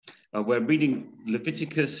We're reading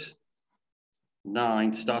Leviticus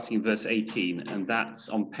 9, starting in verse 18, and that's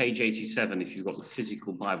on page 87 if you've got the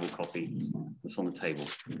physical Bible copy that's on the table.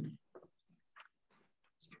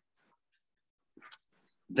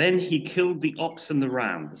 Then he killed the ox and the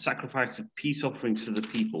ram, the sacrifice of peace offerings to the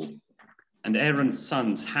people, and Aaron's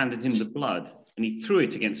sons handed him the blood, and he threw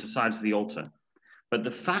it against the sides of the altar. But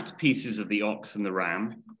the fat pieces of the ox and the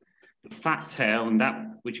ram, the fat tail and that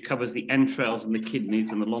which covers the entrails and the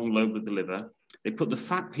kidneys and the long lobe of the liver, they put the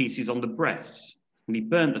fat pieces on the breasts, and he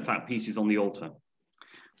burnt the fat pieces on the altar.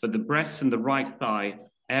 But the breasts and the right thigh,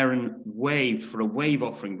 Aaron waved for a wave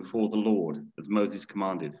offering before the Lord, as Moses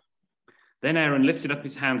commanded. Then Aaron lifted up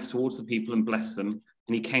his hands towards the people and blessed them,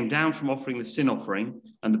 and he came down from offering the sin offering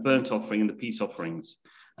and the burnt offering and the peace offerings.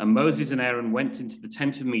 And Moses and Aaron went into the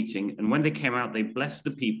tent of meeting, and when they came out, they blessed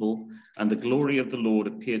the people, and the glory of the Lord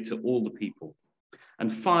appeared to all the people.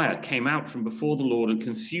 And fire came out from before the Lord and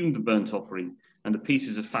consumed the burnt offering and the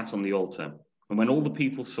pieces of fat on the altar. And when all the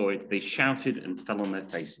people saw it, they shouted and fell on their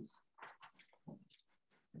faces.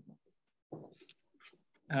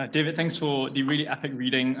 David, thanks for the really epic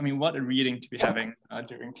reading. I mean, what a reading to be having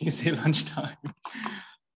during Tuesday lunchtime.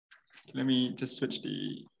 Let me just switch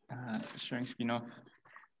the sharing screen off.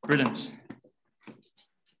 Brilliant.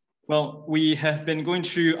 Well, we have been going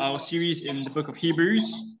through our series in the book of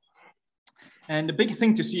Hebrews. And the big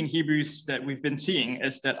thing to see in Hebrews that we've been seeing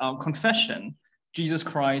is that our confession, Jesus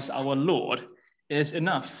Christ, our Lord, is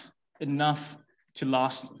enough to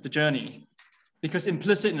last the journey. Because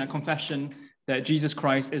implicit in a confession that Jesus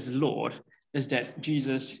Christ is Lord is that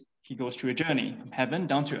Jesus, he goes through a journey from heaven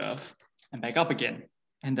down to earth and back up again.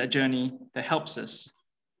 And that journey that helps us.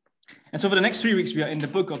 And so for the next 3 weeks, we are in the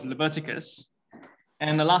book of Leviticus.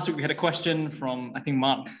 And the last week we had a question from, I think,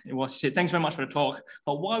 Mark. It was said, thanks very much for the talk,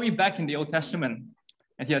 but why are we back in the Old Testament?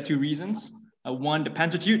 And here are two reasons. One, the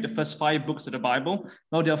Pentateuch, the first 5 books of the Bible.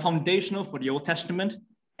 Well, they are foundational for the Old Testament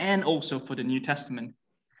and also for the New Testament.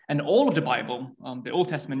 And all of the Bible, the Old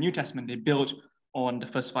Testament, New Testament, they built on the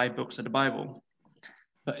first 5 books of the Bible.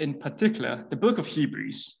 But in particular, the book of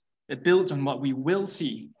Hebrews, it builds on what we will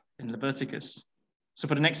see in Leviticus. So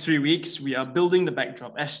for the next 3 weeks, we are building the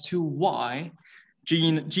backdrop as to why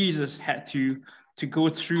Jesus had to go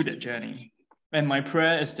through that journey. And my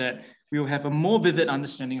prayer is that we will have a more vivid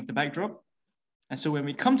understanding of the backdrop. And so when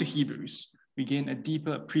we come to Hebrews, we gain a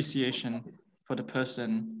deeper appreciation for the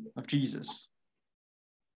person of Jesus.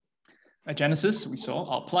 At Genesis, we saw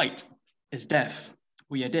our plight is death.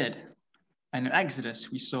 We are dead. And in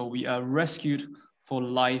Exodus, we saw we are rescued for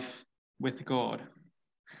life with God.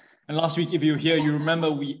 And last week, if you were here, you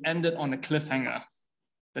remember we ended on a cliffhanger.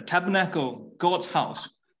 The tabernacle, God's house,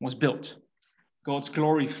 was built. God's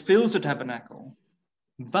glory fills the tabernacle.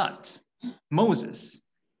 But Moses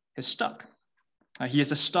is stuck. He has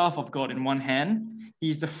the staff of God in one hand. He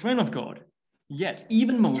is the friend of God. Yet,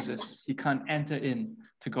 even Moses, he can't enter in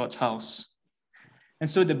to God's house. And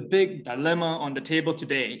so the big dilemma on the table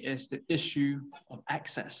today is the issue of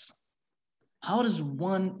access. How does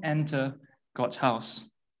one enter God's house?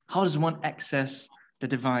 How does one access the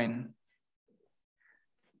divine?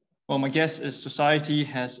 Well, my guess is society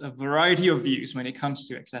has a variety of views when it comes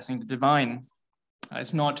to accessing the divine.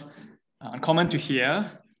 It's not uncommon to hear,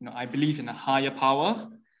 I believe in a higher power.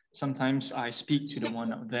 Sometimes I speak to the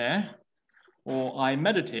one out there, or I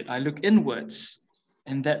meditate, I look inwards,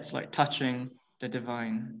 and that's like touching the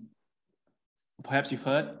divine. Perhaps you've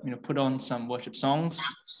heard, put on some worship songs,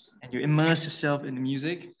 and you immerse yourself in the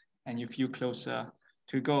music, and you feel closer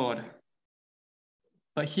to God.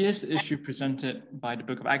 But here's the issue presented by the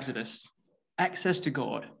book of Exodus. Access to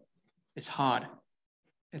God is hard.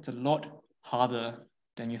 It's a lot harder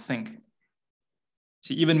than you think.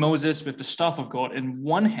 See, even Moses with the staff of God in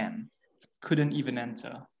one hand couldn't even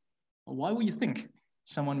enter. Why would you think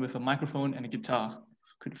someone with a microphone and a guitar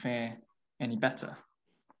could fare any better?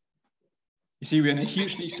 You see, we're in a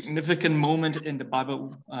hugely significant moment in the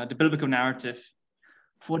Bible, the biblical narrative.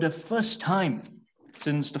 For the first time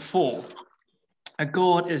since the fall, a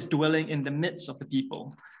God is dwelling in the midst of the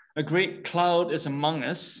people. A great cloud is among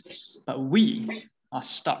us, but we are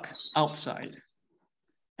stuck outside.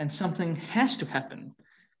 And something has to happen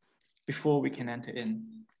before we can enter in.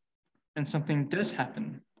 And something does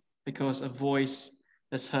happen because a voice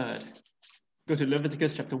is heard. Go to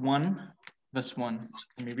Leviticus chapter 1, verse 1.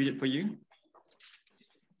 Let me read it for you.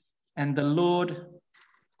 And the Lord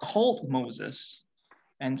called Moses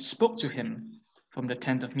and spoke to him from the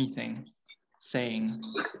tent of meeting, saying,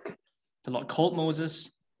 the Lord called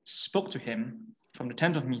Moses, spoke to him from the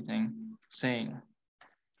tent of meeting, saying.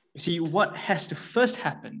 You see, what has to first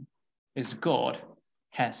happen is God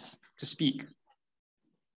has to speak.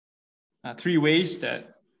 Three ways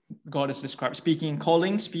that God is described: speaking,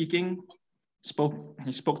 calling, speaking.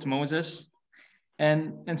 He spoke to Moses.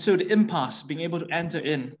 And so the impasse, being able to enter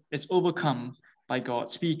in, is overcome by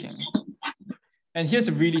God speaking. And here's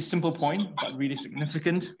a really simple point, but really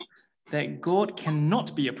significant, that God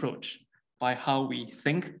cannot be approached by how we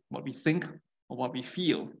think, or what we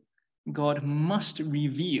feel. God must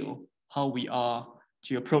reveal how we are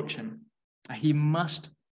to approach him. He must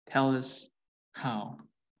tell us how.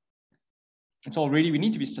 And so already we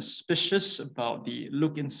need to be suspicious about the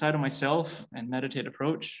look inside of myself and meditate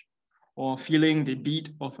approach, or feeling the beat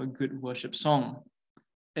of a good worship song.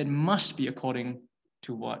 It must be according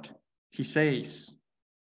to what he says.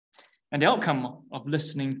 And the outcome of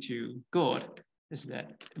listening to God is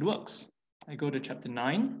that it works. I go to chapter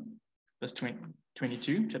 9, verse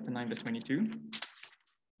 22, chapter 9, verse 22,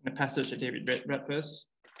 the passage that David read first.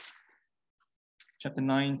 Chapter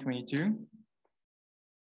 9, 22.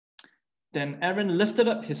 Then Aaron lifted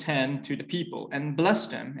up his hand to the people and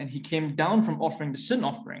blessed them, and he came down from offering the sin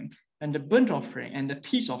offering and the burnt offering and the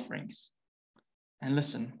peace offerings. And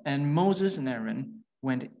listen, and Moses and Aaron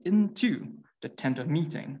went into the tent of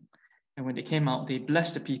meeting, and when they came out, they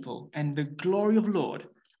blessed the people, and the glory of the Lord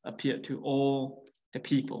appeared to all the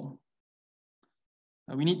people.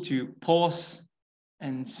 We need to pause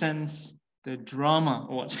and sense the drama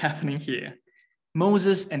of what's happening here.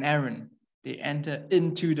 Moses and Aaron, they enter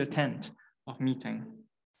into the tent of meeting.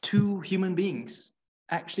 Two human beings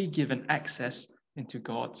actually given access into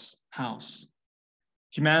God's house.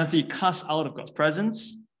 Humanity cast out of God's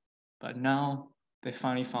presence, but now they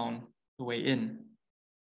finally found a way in.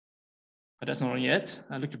 But that's not only it.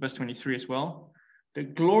 I looked at verse 23 as well. The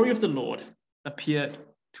glory of the Lord appeared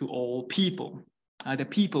to all people. The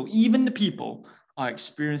people, even the people, are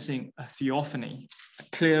experiencing a theophany, a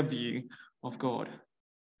clear view of God.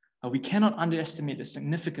 We cannot underestimate the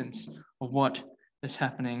significance of what is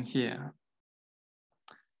happening here.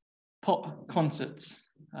 Pop concerts.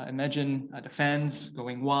 Imagine the fans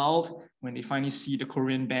going wild when they finally see the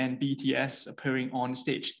Korean band BTS appearing on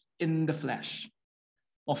stage in the flesh.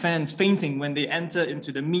 Or fans fainting when they enter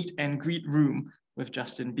into the meet and greet room with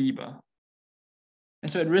Justin Bieber.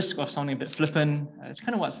 And so at risk of sounding a bit flippant, it's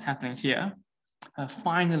kind of what's happening here.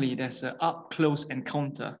 Finally, there's an up-close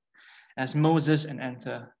encounter as Moses and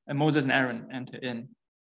Aaron enter in,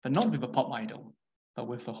 but not with a pop idol, but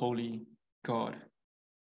with a holy God.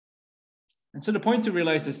 And so the point to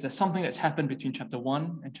realize is there's something that's happened between chapter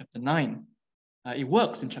 1 and chapter 9. It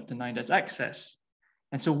works in chapter 9, there's access.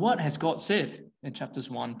 And so what has God said in chapters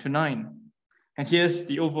 1 to 9? And here's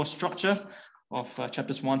the overall structure of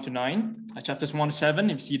chapters 1 to 9. Chapters 1 to 7,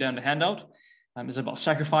 you see there on the handout, is about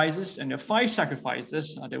sacrifices, and there are 5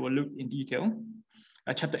 sacrifices that we'll look in detail.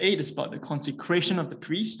 Chapter 8 is about the consecration of the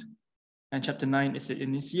priest, and chapter 9 is the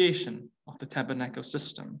initiation of the tabernacle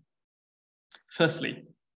system. Firstly,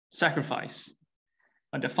 sacrifice.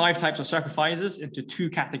 There are 5 types of sacrifices into 2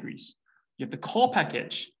 categories. You have the core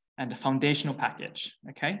package and the foundational package,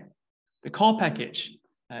 okay? The core package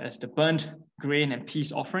is the burnt grain and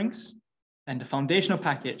peace offerings, and the foundational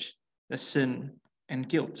package is sin and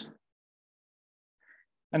guilt.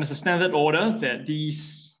 And it's a standard order that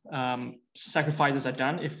these sacrifices are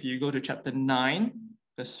done. If you go to chapter 9,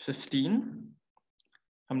 verse 15,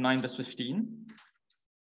 from 9 verse 15,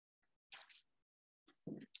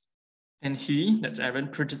 and he, that's Aaron,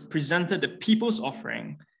 presented the people's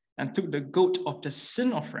offering and took the goat of the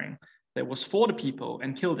sin offering that was for the people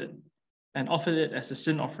and killed it and offered it as a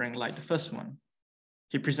sin offering like the first one.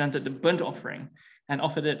 He presented the burnt offering and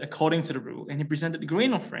offered it according to the rule. And he presented the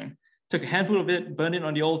grain offering, took a handful of it, burned it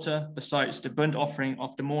on the altar besides the burnt offering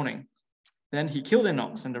of the morning. Then he killed an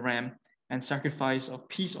ox and the ram and sacrifice of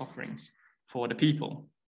peace offerings for the people.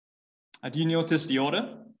 Do you notice the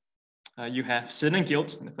order? You have sin and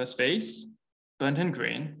guilt in the first phase, burnt and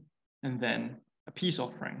grain, and then a peace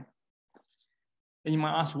offering. And you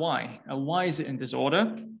might ask why? Why is it in this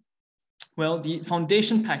order? Well, the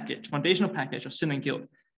foundational package of sin and guilt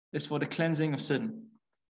is for the cleansing of sin,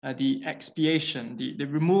 the expiation, the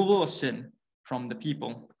removal of sin from the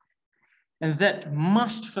people. And that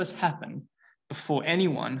must first happen before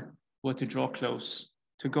anyone were to draw close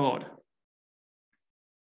to God.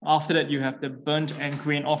 After that, you have the burnt and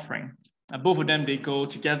grain offering. Both of them, they go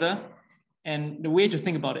together. And the way to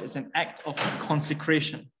think about it is an act of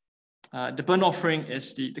consecration. The burnt offering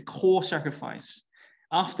is the core sacrifice.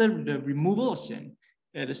 After the removal of sin,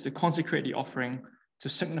 it is to consecrate the offering to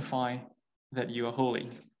signify that you are holy.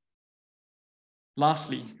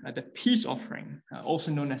 Lastly, the peace offering,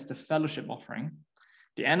 also known as the fellowship offering.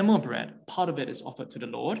 The animal bread, part of it is offered to the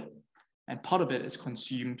Lord, and part of it is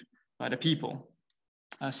consumed by the people.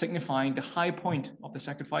 signifying the high point of the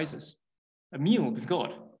sacrifices, a meal with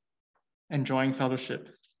God, enjoying fellowship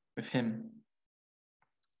with him.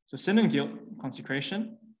 So sin and guilt,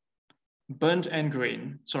 consecration,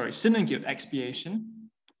 sin and guilt, expiation,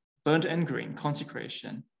 burnt and grain,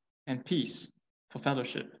 consecration, and peace for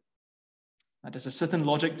fellowship. There's a certain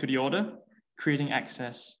logic to the order, creating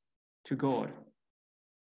access to God.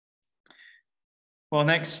 Well,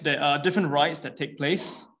 next, there are different rites that take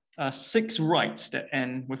place, 6 rites that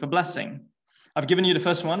end with a blessing. I've given you the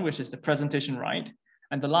first one, which is the presentation rite,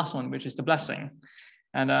 and the last one, which is the blessing.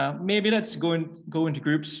 And maybe let's go into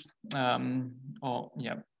groups,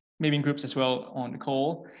 maybe in groups as well on the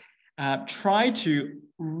call. Try to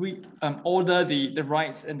order the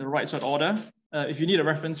rites in the right sort of order. If you need a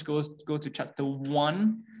reference, go to chapter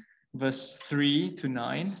 1, verse 3 to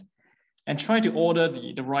 9, and try to order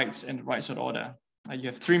the rites in the right sort of order. You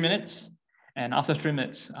have 3 minutes, and after 3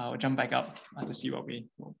 minutes, I'll jump back up to see what we've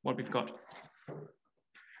got.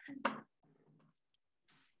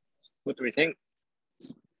 What do we think?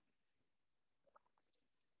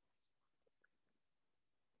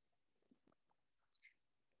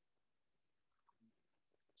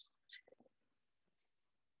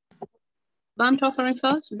 Burnt offering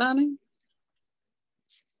first, burning?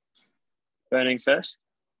 Burning first?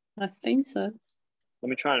 I think so. Let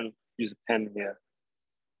me try and use a pen here.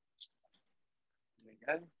 There we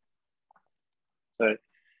go. So,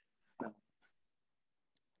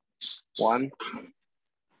 1.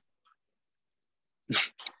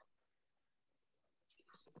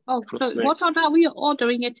 Oh, so what order are we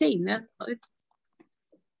ordering it in?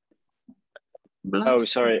 Oh,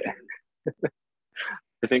 sorry.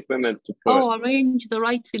 I think we're meant to put... Oh, arrange the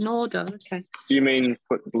rites in order. Okay. Do you mean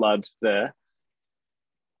put blood there?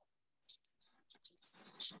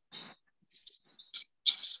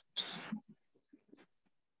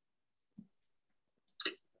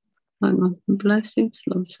 Hang on. Blessings,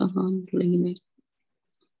 slaughter, hand, leaning,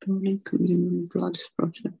 burning, communion, blood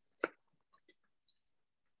splatter.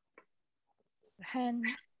 Hand.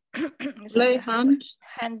 Lay hand.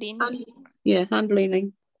 Hand in. Yeah, hand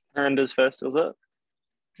leaning. Hand is first, was it?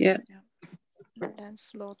 Yeah. And then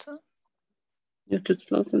slaughter. You have to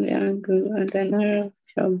slaughter the animal, and then I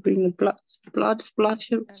shall bring the blood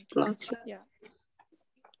splatter. Yeah.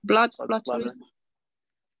 Blood splattering.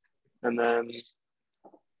 And then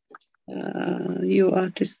you are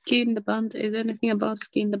to skin the burnt. Is there anything about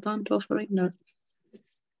skin the burnt offering? No.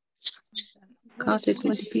 Cut it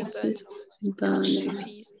into pieces.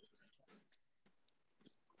 Burning.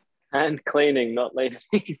 hand cleaning, not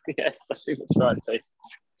lazy. Yes, I think that's right, Steve.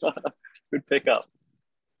 Good pick up.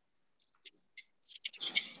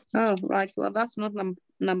 Oh, right. Well, that's not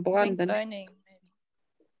number one then. Burning.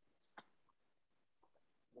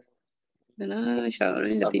 I shall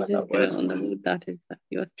in the pieces on the wood. That is that.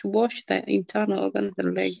 You are to wash the internal organs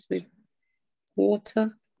and legs with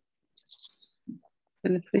water,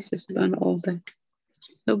 and the priest is burn all day.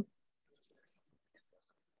 So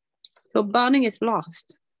burning is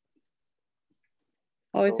last.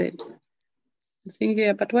 Or is it? I think,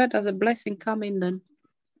 yeah, but where does the blessing come in then?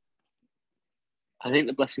 I think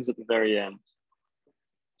the blessing's at the very end.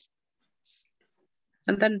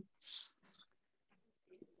 And then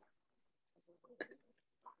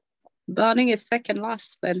burning is second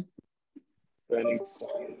last then. Burning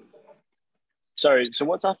second. Sorry, so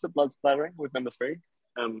what's after blood splattering with number 3?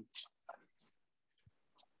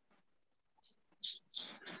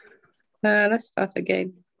 Let's start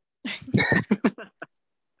again.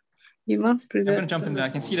 You must preserve. I'm going to jump in there. I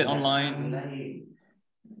can see that online.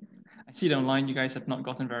 I see that online. You guys have not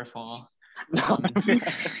gotten very far.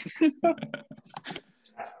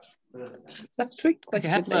 It's a trick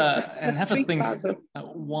question. Okay, have a think.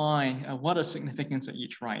 Why? What is the significance of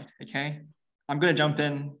each rite? Okay, I'm going to jump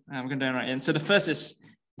in. I'm going to dive right in. So the first is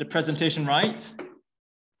the presentation rite.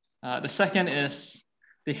 The second is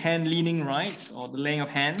the hand leaning rite, or the laying of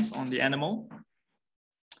hands on the animal.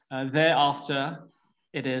 Thereafter,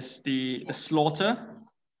 it is the slaughter.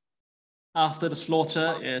 After the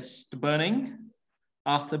slaughter is the burning.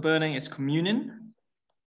 After burning is communion.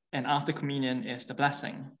 And after communion is the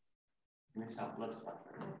blessing.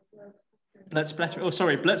 Blood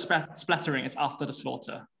splattering is after the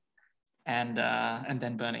slaughter. And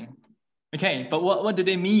then burning. Okay, but what do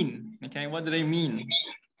they mean? Okay, what do they mean?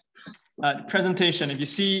 The presentation, if you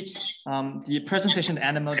see the presentation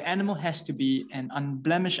of the animal has to be an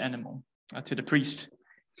unblemished animal to the priest.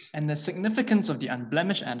 And the significance of the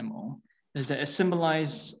unblemished animal is that it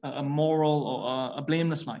symbolizes a moral or a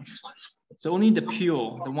blameless life. So only the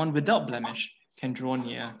pure, the one without blemish, can draw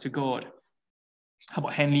near to God. How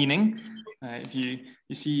about hand leaning? If you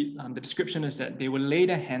see the description is that they will lay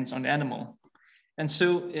their hands on the animal. And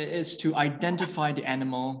so it is to identify the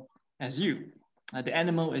animal as you. The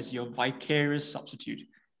animal is your vicarious substitute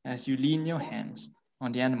as you lean your hands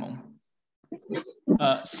on the animal.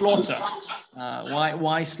 Slaughter.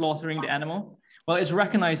 Why slaughtering the animal? Well, it's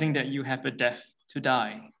recognizing that you have a death to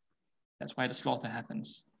die. That's why the slaughter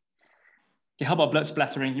happens. Okay, how about blood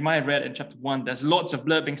splattering? You might have read in chapter 1, there's lots of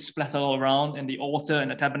blood being splattered all around in the altar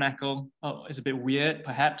and the tabernacle. Oh, it's a bit weird,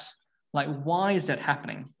 perhaps. Like, why is that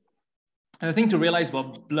happening? And the thing to realize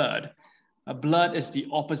about blood is the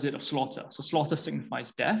opposite of slaughter. So slaughter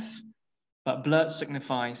signifies death, but blood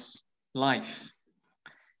signifies life.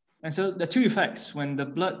 And so the two effects, when the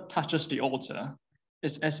blood touches the altar,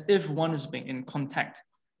 it's as if one is being in contact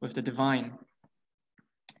with the divine.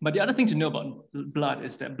 But the other thing to know about blood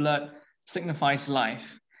is that blood signifies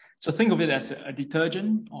life. So think of it as a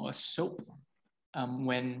detergent or a soap.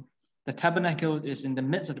 When the tabernacle is in the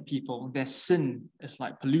midst of the people, their sin is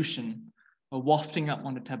like pollution or wafting up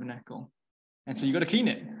on the tabernacle. And so you got to clean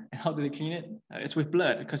it. And how do they clean it? It's with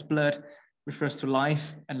blood, because blood refers to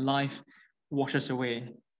life, and life washes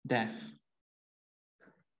away death.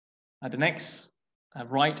 The next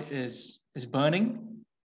rite is burning.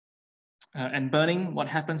 And burning, what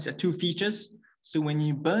happens? There are two features. So when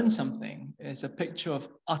you burn something, it's a picture of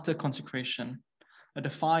utter consecration. The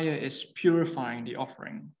fire is purifying the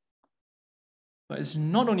offering. But it's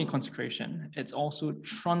not only consecration, it's also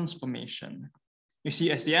transformation. You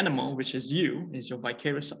see, as the animal, which is you, is your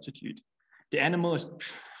vicarious substitute, the animal is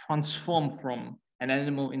transformed from an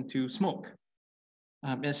animal into smoke.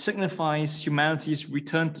 It signifies humanity's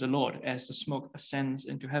return to the Lord as the smoke ascends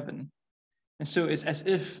into heaven. And so it's as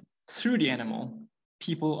if through the animal,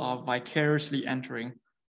 people are vicariously entering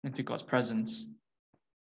into God's presence.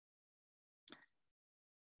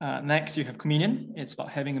 Next, you have communion. It's about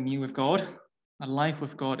having a meal with God, a life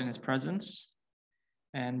with God in his presence,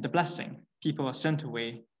 and the blessing. People are sent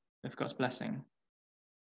away with God's blessing.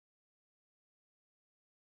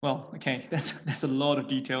 Well, okay, that's a lot of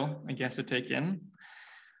detail, I guess, to take in.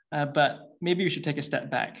 But maybe we should take a step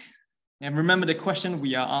back. And remember, the question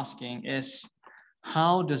we are asking is,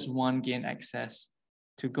 how does one gain access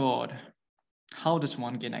to God? How does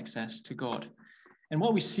one gain access to God? And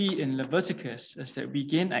what we see in Leviticus is that we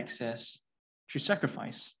gain access through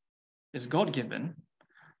sacrifice. It's God-given.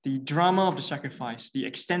 The drama of the sacrifice, the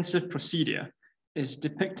extensive procedure, is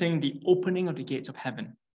depicting the opening of the gates of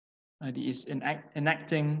heaven. It is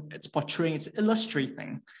enacting, it's portraying, it's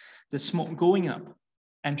illustrating the smoke going up,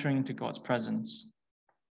 entering into God's presence.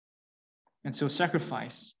 And so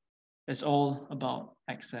sacrifice is all about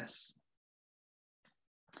access.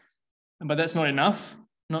 But that's not enough.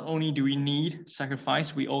 Not only do we need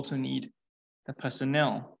sacrifice, we also need the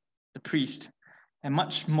personnel, the priest, and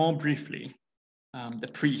much more briefly, the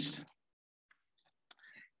priest.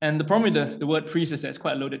 And the problem with the word priest is that it's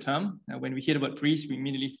quite a loaded term. When we hear the word priest, we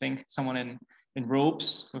immediately think someone in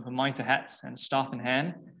robes with a mitre hat and staff in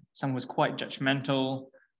hand, someone who's quite judgmental,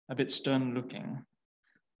 a bit stern looking.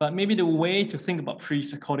 But maybe the way to think about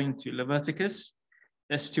priests according to Leviticus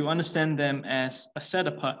is to understand them as a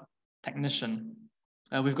set-apart technician.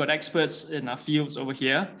 We've got experts in our fields over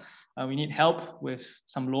here. We need help with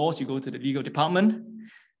some laws, you go to the legal department.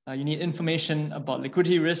 You need information about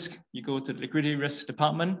liquidity risk, you go to the liquidity risk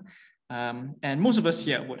department. And most of us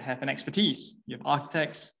here would have an expertise. You have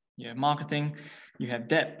architects, you have marketing, you have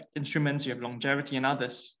debt instruments, you have longevity and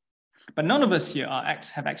others. But none of us here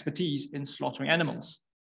have expertise in slaughtering animals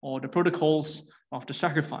or the protocols of the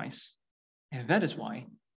sacrifice. And that is why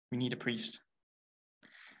we need a priest.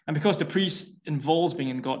 And because the priest involves being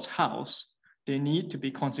in God's house, they need to be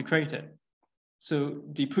consecrated. So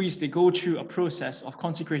the priests, they go through a process of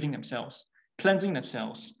consecrating themselves, cleansing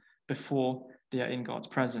themselves before they are in God's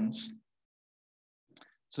presence.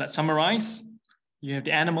 So let's summarize. You have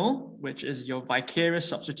the animal, which is your vicarious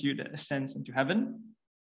substitute that ascends into heaven.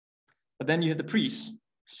 But then you have the priest,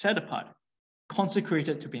 set apart,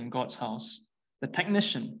 consecrated to be in God's house, the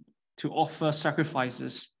technician to offer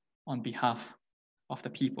sacrifices on behalf of the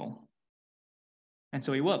people. And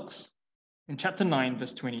so it works. In chapter 9,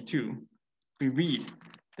 verse 22, we read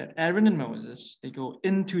that Aaron and Moses, they go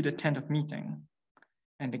into the tent of meeting,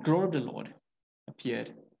 and the glory of the Lord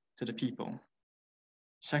appeared to the people.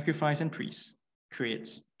 Sacrifice and priest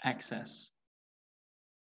creates access.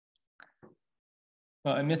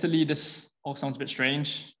 Well, admittedly, this all sounds a bit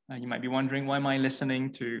strange. You might be wondering, why am I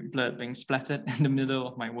listening to blood being splattered in the middle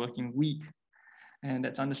of my working week? And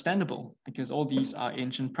that's understandable, because all these are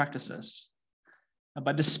ancient practices.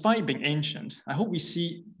 But despite being ancient, I hope we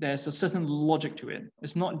see there's a certain logic to it.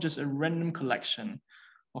 It's not just a random collection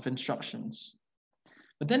of instructions.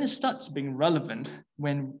 But then it starts being relevant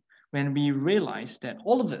when we realize that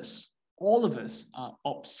all of us are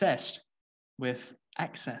obsessed with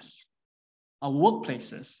access. Our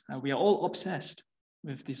workplaces, we are all obsessed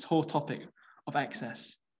with this whole topic of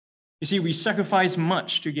access. You see, we sacrifice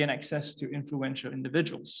much to gain access to influential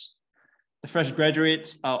individuals. The fresh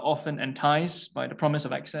graduates are often enticed by the promise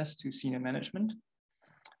of access to senior management.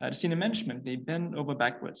 The senior management, they bend over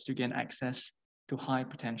backwards to gain access to high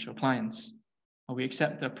potential clients. We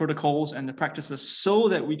accept the protocols and the practices so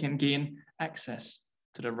that we can gain access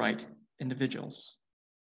to the right individuals.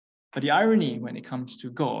 But the irony when it comes to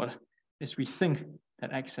God is we think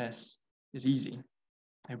that access is easy.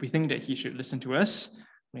 And we think that he should listen to us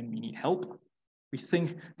when we need help. We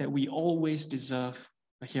think that we always deserve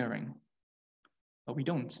a hearing, but we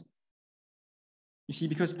don't. You see,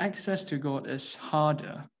 because access to God is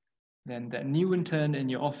harder than that new intern in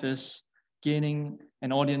your office gaining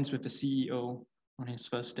an audience with the CEO on his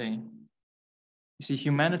first day. You see,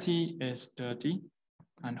 humanity is dirty,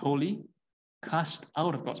 unholy, cast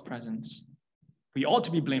out of God's presence. We ought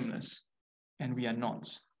to be blameless, and we are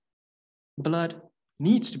not. Blood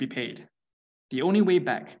needs to be paid. The only way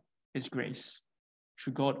back is grace,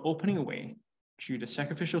 through God opening a way through the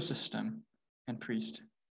sacrificial system and priest.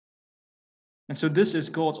 And so this is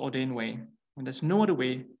God's ordained way, and there's no other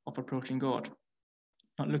way of approaching God.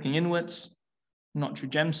 Not looking inwards, not through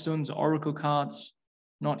gemstones or oracle cards,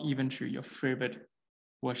 not even through your favorite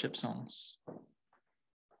worship songs.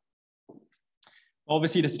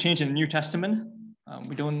 Obviously, there's a change in the New Testament.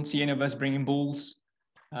 We don't see any of us bringing bulls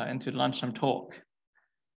into the lunchtime talk.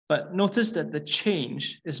 But notice that the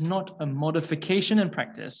change is not a modification in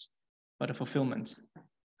practice, but a fulfillment.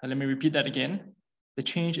 Let me repeat that again. The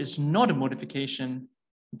change is not a modification,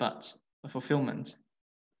 but a fulfillment.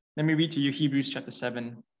 Let me read to you Hebrews chapter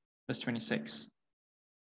 7, verse 26.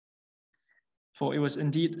 For it was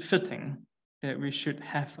indeed fitting that we should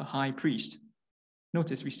have a high priest.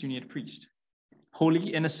 Notice we still need a priest.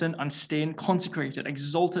 Holy, innocent, unstained, consecrated,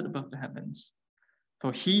 exalted above the heavens.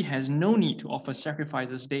 For he has no need to offer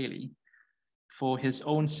sacrifices daily for his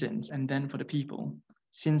own sins and then for the people,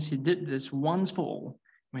 since he did this once for all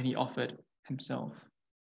when he offered himself.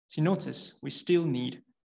 See, notice we still need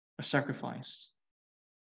a sacrifice.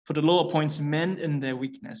 For the law appoints men in their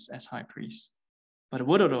weakness as high priests, but the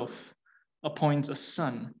word of appoints a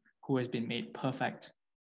son who has been made perfect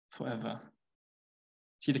forever.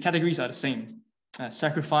 See, the categories are the same,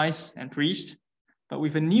 sacrifice and priest, but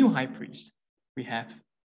with a new high priest, we have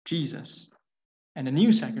Jesus and the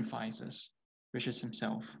new sacrifices, which is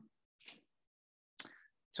himself.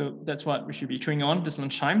 So that's what we should be chewing on this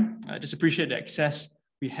lunchtime. Just appreciate the access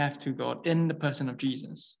we have to God in the person of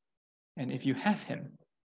Jesus. And if you have him,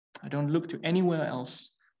 don't look to anywhere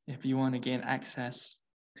else if you want to gain access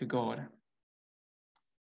to God.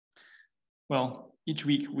 Well, each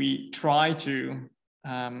week we try to,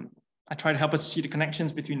 I try to help us see the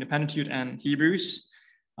connections between the Pentateuch and Hebrews.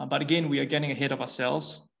 But again, we are getting ahead of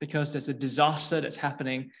ourselves because there's a disaster that's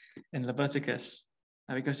happening in Leviticus.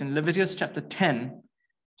 Because in Leviticus chapter 10,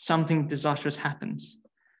 something disastrous happens.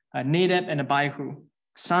 Nadab and Abihu,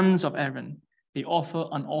 sons of Aaron, they offer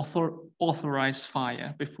unauthorized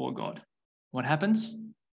fire before God. What happens?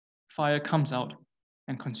 Fire comes out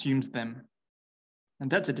and consumes them. And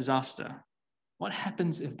that's a disaster. What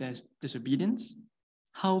happens if there's disobedience?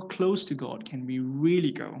 How close to God can we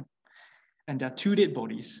really go? And there are 2 dead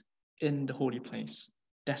bodies in the holy place,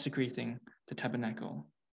 desecrating the tabernacle.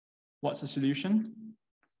 What's the solution?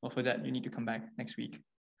 Well, for that, you need to come back next week.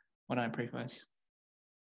 Why don't I pray for us?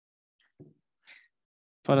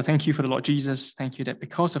 Father, thank you for the Lord Jesus. Thank you that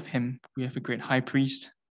because of him, we have a great high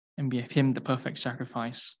priest, and we have him, the perfect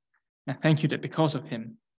sacrifice. And thank you that because of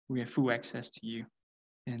him, we have full access to you.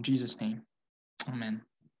 In Jesus' name, amen.